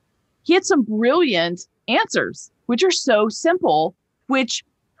editor. He had some brilliant answers, which are so simple, which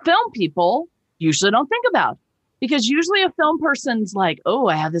film people usually don't think about. Because usually a film person's like, oh,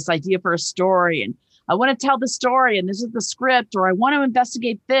 I have this idea for a story and I want to tell the story and this is the script, or I want to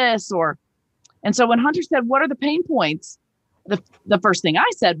investigate this. And so when Hunter said, what are the pain points? The first thing I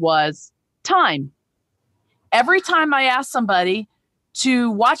said was time. Every time I ask somebody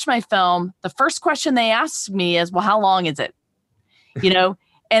to watch my film, the first question they ask me is, well, how long is it?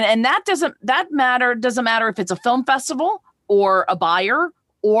 And that doesn't matter if it's a film festival or a buyer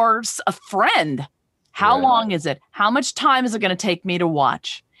or a friend. How long is it? How much time is it going to take me to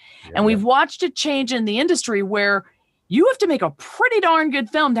watch? Yeah. And we've watched it change in the industry where you have to make a pretty darn good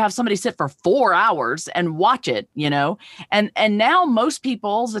film to have somebody sit for 4 hours and watch it, and now most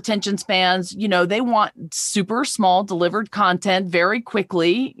people's attention spans, they want super small delivered content very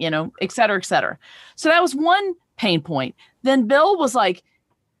quickly, et cetera, et cetera. So that was one pain point. Then Bill was like,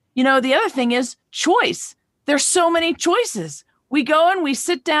 the other thing is choice. There's so many choices. We go and we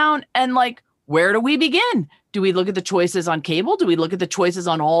sit down and where do we begin? Do we look at the choices on cable? Do we look at the choices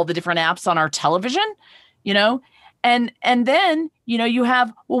on all the different apps on our television? And then, you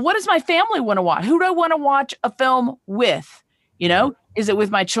have, well, what does my family want to watch? Who do I want to watch a film with? Is it with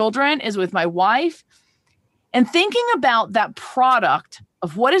my children? Is it with my wife? And thinking about that product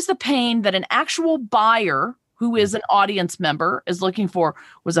of what is the pain that an actual buyer who is an audience member is looking for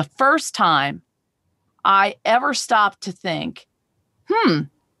was the first time I ever stopped to think,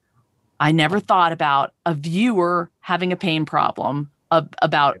 I never thought about a viewer having a pain problem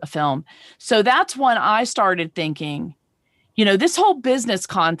about a film. So that's when I started thinking, this whole business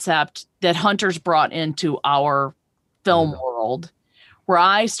concept that Hunter's brought into our film world, where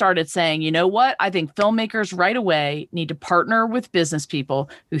I started saying, you know what? I think filmmakers right away need to partner with business people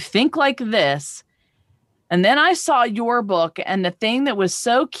who think like this. And then I saw your book, and the thing that was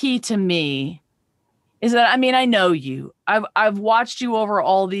so key to me is that, I know you. I've watched you over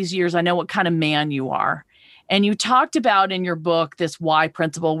all these years. I know what kind of man you are. And you talked about in your book this why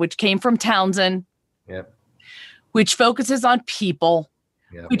principle, which came from Townsend, which focuses on people,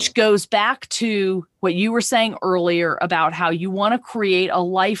 which goes back to what you were saying earlier about how you want to create a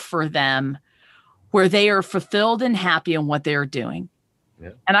life for them where they are fulfilled and happy in what they're doing.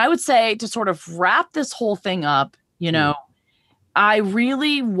 Yeah. And I would say, to sort of wrap this whole thing up, I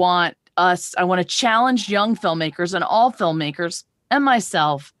really want to challenge young filmmakers and all filmmakers and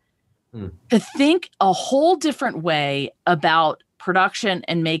myself to think a whole different way about production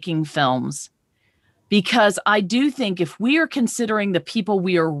and making films. Because I do think if we are considering the people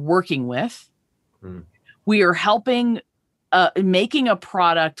we are working with, we are helping making a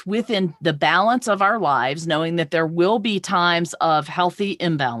product within the balance of our lives, knowing that there will be times of healthy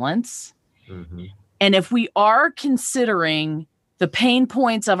imbalance. And if we are considering the pain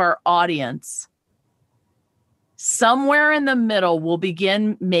points of our audience, somewhere in the middle, we'll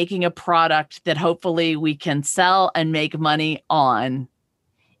begin making a product that hopefully we can sell and make money on.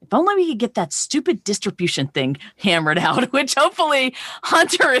 If only we could get that stupid distribution thing hammered out, which hopefully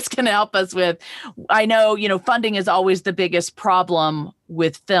Hunter is going to help us with. I know, funding is always the biggest problem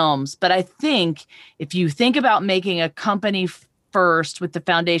with films, but I think if you think about making a company first with the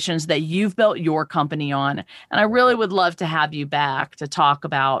foundations that you've built your company on, and I really would love to have you back to talk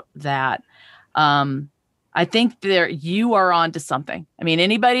about that. I think you are onto something.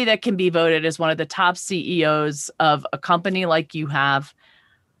 Anybody that can be voted as one of the top CEOs of a company like you have,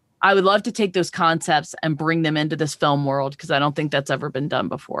 I would love to take those concepts and bring them into this film world, because I don't think that's ever been done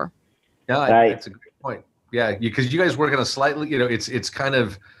before. Yeah, that's a great point. Yeah, because you guys work on a slightly, it's kind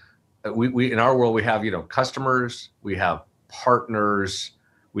of we in our world we have customers, we have partners,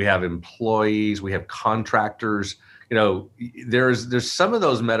 we have employees, we have contractors. There's some of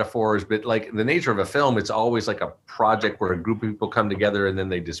those metaphors, but like the nature of a film, it's always like a project where a group of people come together and then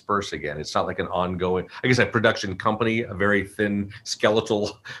they disperse again. It's not like an ongoing, I guess, a production company, a very thin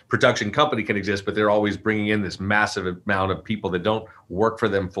skeletal production company can exist, but they're always bringing in this massive amount of people that don't work for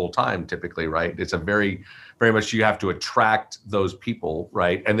them full time typically, right? It's a very, very much, you have to attract those people,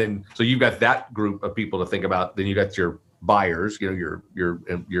 right? And then, so you've got that group of people to think about, then you got your buyers, your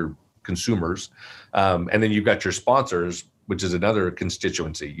consumers, and then you've got your sponsors, which is another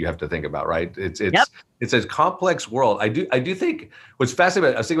constituency you have to think about, right? It's a complex world. I do think what's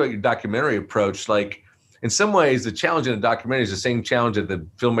fascinating. I was thinking about your documentary approach. Like in some ways, the challenge in a documentary is the same challenge that the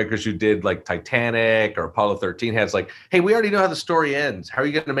filmmakers who did like Titanic or Apollo 13 had. It's like, hey, we already know how the story ends. How are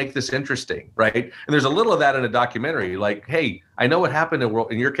you going to make this interesting, right? And there's a little of that in a documentary. Like, hey, I know what happened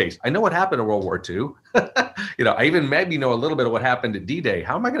in your case, I know what happened in World War II. I even maybe know a little bit of what happened at D-Day.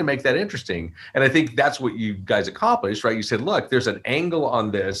 How am I going to make that interesting? And I think that's what you guys accomplished, right? You said, look, there's an angle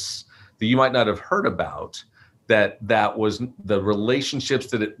on this that you might not have heard about, that was the relationships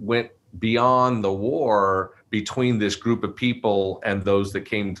that it went beyond the war between this group of people and those that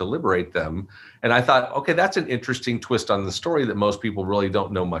came to liberate them. And I thought, okay, that's an interesting twist on the story that most people really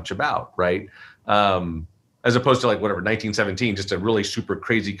don't know much about, right? As opposed to like whatever, 1917, just a really super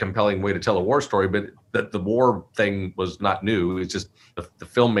crazy, compelling way to tell a war story. But the war thing was not new. It's just the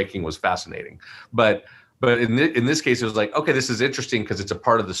filmmaking was fascinating. But in this case, it was like, okay, this is interesting because it's a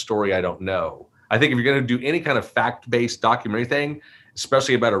part of the story I don't know. I think if you're going to do any kind of fact-based documentary thing,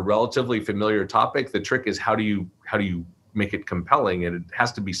 especially about a relatively familiar topic, the trick is how do you make it compelling? And it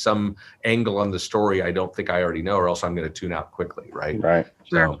has to be some angle on the story I don't think I already know, or else I'm going to tune out quickly, right? Right.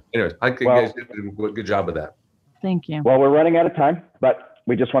 So anyways, I think you guys did a good job of that. Thank you. Well, we're running out of time, but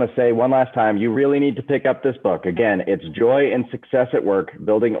we just want to say one last time, you really need to pick up this book. Again, it's Joy and Success at Work,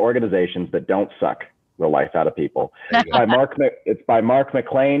 Building Organizations That Don't Suck the Life Out of People. It's by Mark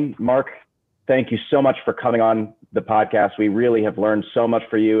McLean. Mark, thank you so much for coming on the podcast. We really have learned so much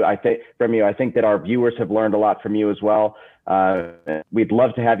from you. I think that our viewers have learned a lot from you as well. We'd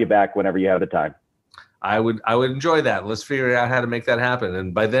love to have you back whenever you have the time. I would enjoy that. Let's figure out how to make that happen.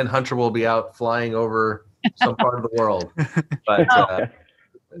 And by then Hunter will be out flying over some part of the world. But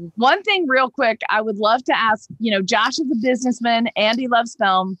one thing real quick, I would love to ask, Josh is a businessman, Andy loves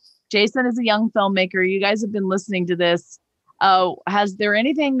film, Jason is a young filmmaker. You guys have been listening to this. Has there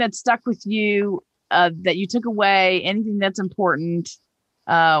anything that stuck with you that you took away? Anything that's important?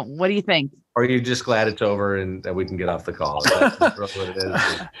 What do you think? Or are you just glad it's over and that we can get off the call? That's what it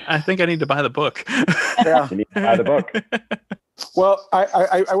is. I think I need to buy the book. Yeah. You need to buy the book. Well,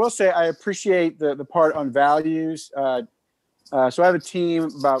 I will say I appreciate the part on values. So I have a team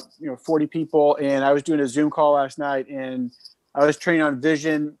about 40 people, and I was doing a Zoom call last night, and I was training on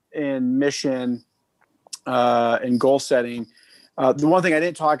vision and mission and goal setting. The one thing I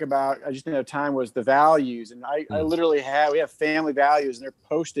didn't talk about, I just didn't have time, was the values. And I literally we have family values, and they're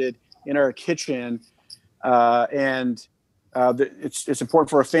posted in our kitchen. It's important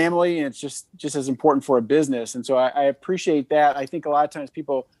for a family, and it's just as important for a business. And so I appreciate that. I think a lot of times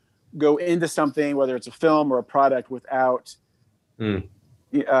people go into something, whether it's a film or a product, without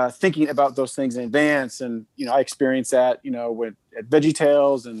thinking about those things in advance. And, I experienced that, at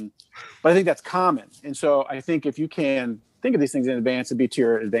VeggieTales, but I think that's common. And so I think if you can think of these things in advance, it'd be to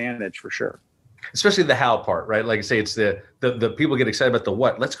your advantage for sure. Especially the how part, right? Like I say, it's the people get excited about the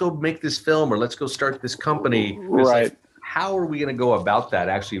what. Let's go make this film, or let's go start this company. Right. Like, how are we going to go about that?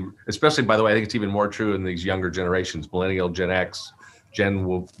 Actually, especially, by the way, I think it's even more true in these younger generations, millennial, Gen X,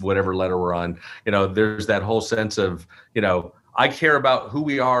 whatever letter we're on. There's that whole sense of, I care about who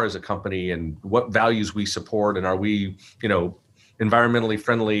we are as a company and what values we support, and are we, environmentally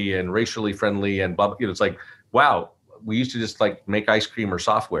friendly and racially friendly and blah, blah. It's like, wow, we used to just like make ice cream or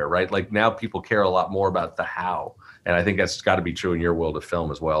software, right? Like now people care a lot more about the how. And I think that's got to be true in your world of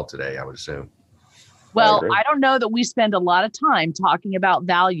film as well today, I would assume. Well, I don't know that we spend a lot of time talking about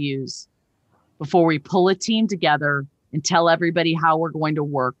values before we pull a team together and tell everybody how we're going to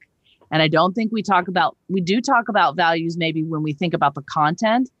work. And I don't think we do talk about values maybe when we think about the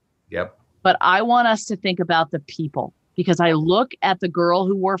content. Yep. But I want us to think about the people, because I look at the girl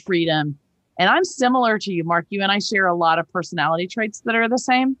who wore freedom, and I'm similar to you, Mark. You and I share a lot of personality traits that are the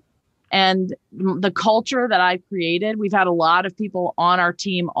same. And the culture that I've created, we've had a lot of people on our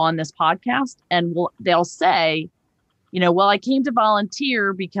team on this podcast, and they'll say, well, I came to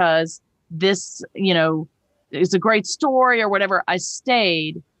volunteer because this, is a great story or whatever. I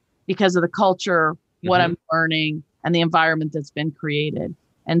stayed because of the culture what Mhm. I'm learning, and the environment that's been created.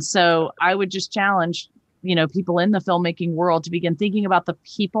 And so I would just challenge, people in the filmmaking world to begin thinking about the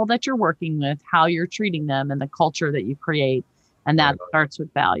people that you're working with, how you're treating them, and the culture that you create. And that Right on. starts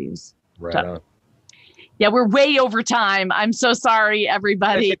with values. Right So- on. Yeah, we're way over time. I'm so sorry,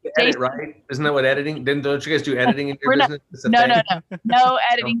 everybody. Edit, right? Isn't that what editing? Don't you guys do editing in your We're not- business? It's a No, thing? no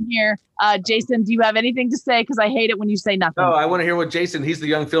editing here. Jason, do you have anything to say? Because I hate it when you say nothing. No, I want to hear what Jason. He's the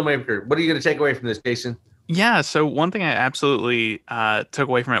young filmmaker. What are you going to take away from this, Jason? Yeah. So one thing I absolutely took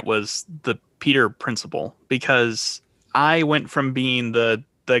away from it was the Peter principle, because I went from being the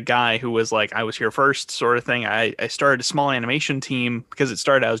guy who was like, I was here first sort of thing. I started a small animation team because it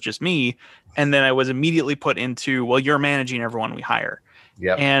started out as just me. And then I was immediately put into, well, you're managing everyone we hire.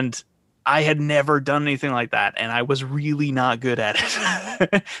 Yep. And I had never done anything like that, and I was really not good at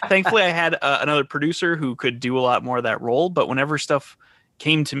it. Thankfully, I had another producer who could do a lot more of that role. But whenever stuff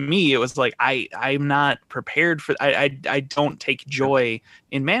came to me, it was like I'm not prepared for. I don't take joy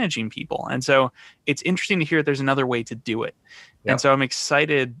in managing people, and so it's interesting to hear that there's another way to do it. Yep. And so I'm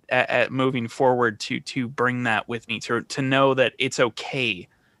excited at moving forward to bring that with me, to know that it's okay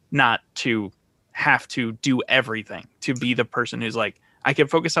not to have to do everything, to be the person who's like, I can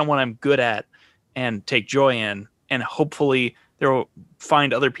focus on what I'm good at and take joy in, and hopefully there will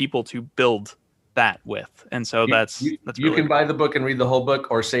find other people to build that with. And so that's you really can buy the book and read the whole book,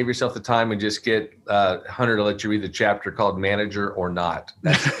 or save yourself the time and just get Hunter to let you read the chapter called Manager or Not.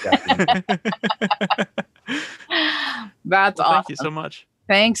 That's That's Well, awesome. thank you so much.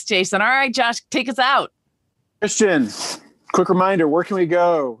 Thanks, Jason. All right, Josh, take us out. Christian, quick reminder, where can we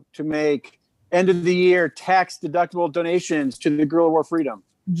go to make end of the year tax deductible donations to the Guerrilla War Freedom?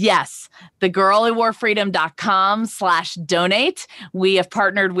 Yes, theguerrillawarfreedom.com/donate. We have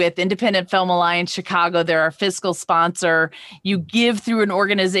partnered with Independent Film Alliance Chicago. They're our fiscal sponsor. You give through an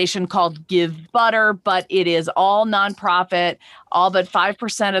organization called Give Butter, but it is all nonprofit. All but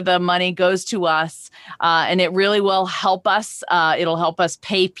 5% of the money goes to us, and it really will help us. It'll help us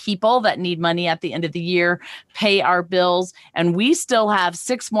pay people that need money at the end of the year, pay our bills, and we still have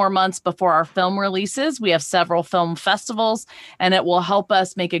 6 more months before our film releases. We have several film festivals, and it will help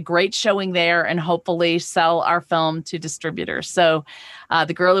us make a great showing there and hopefully sell our film to distributors. So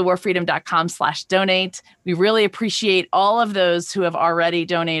theguerrillawarfreedom.com/donate. We really appreciate all of those who have already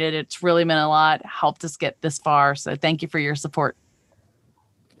donated. It's really meant a lot, helped us get this far. So thank you for your support.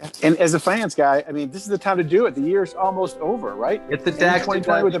 And as a finance guy, I mean, this is the time to do it. The year's almost over, right? Get the End tax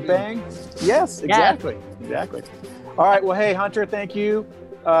 2020 with a bang. Yes, exactly. Exactly. All right. Well, hey, Hunter, thank you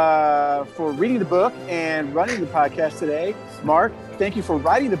for reading the book and running the podcast today. Mark, thank you for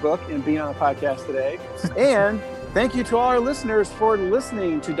writing the book and being on the podcast today. And thank you to all our listeners for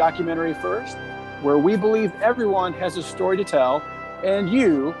listening to Documentary First, where we believe everyone has a story to tell, and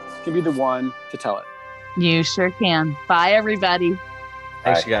you can be the one to tell it. You sure can. Bye, everybody.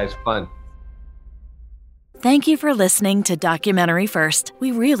 Thanks, you guys. Fun. Thank you for listening to Documentary First.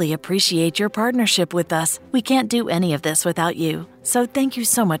 We really appreciate your partnership with us. We can't do any of this without you. So thank you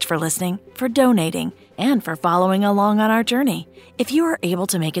so much for listening, for donating, and for following along on our journey. If you are able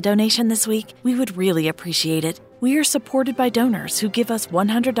to make a donation this week, we would really appreciate it. We are supported by donors who give us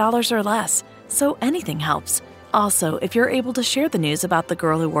 $100 or less, so anything helps. Also, if you're able to share the news about the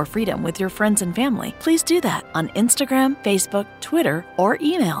Girl Who Wore Freedom with your friends and family, please do that on Instagram, Facebook, Twitter, or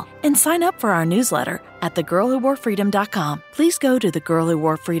email. And sign up for our newsletter at thegirlwhoworefreedom.com. Please go to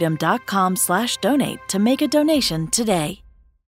thegirlwhoworefreedom.com/donate to make a donation today.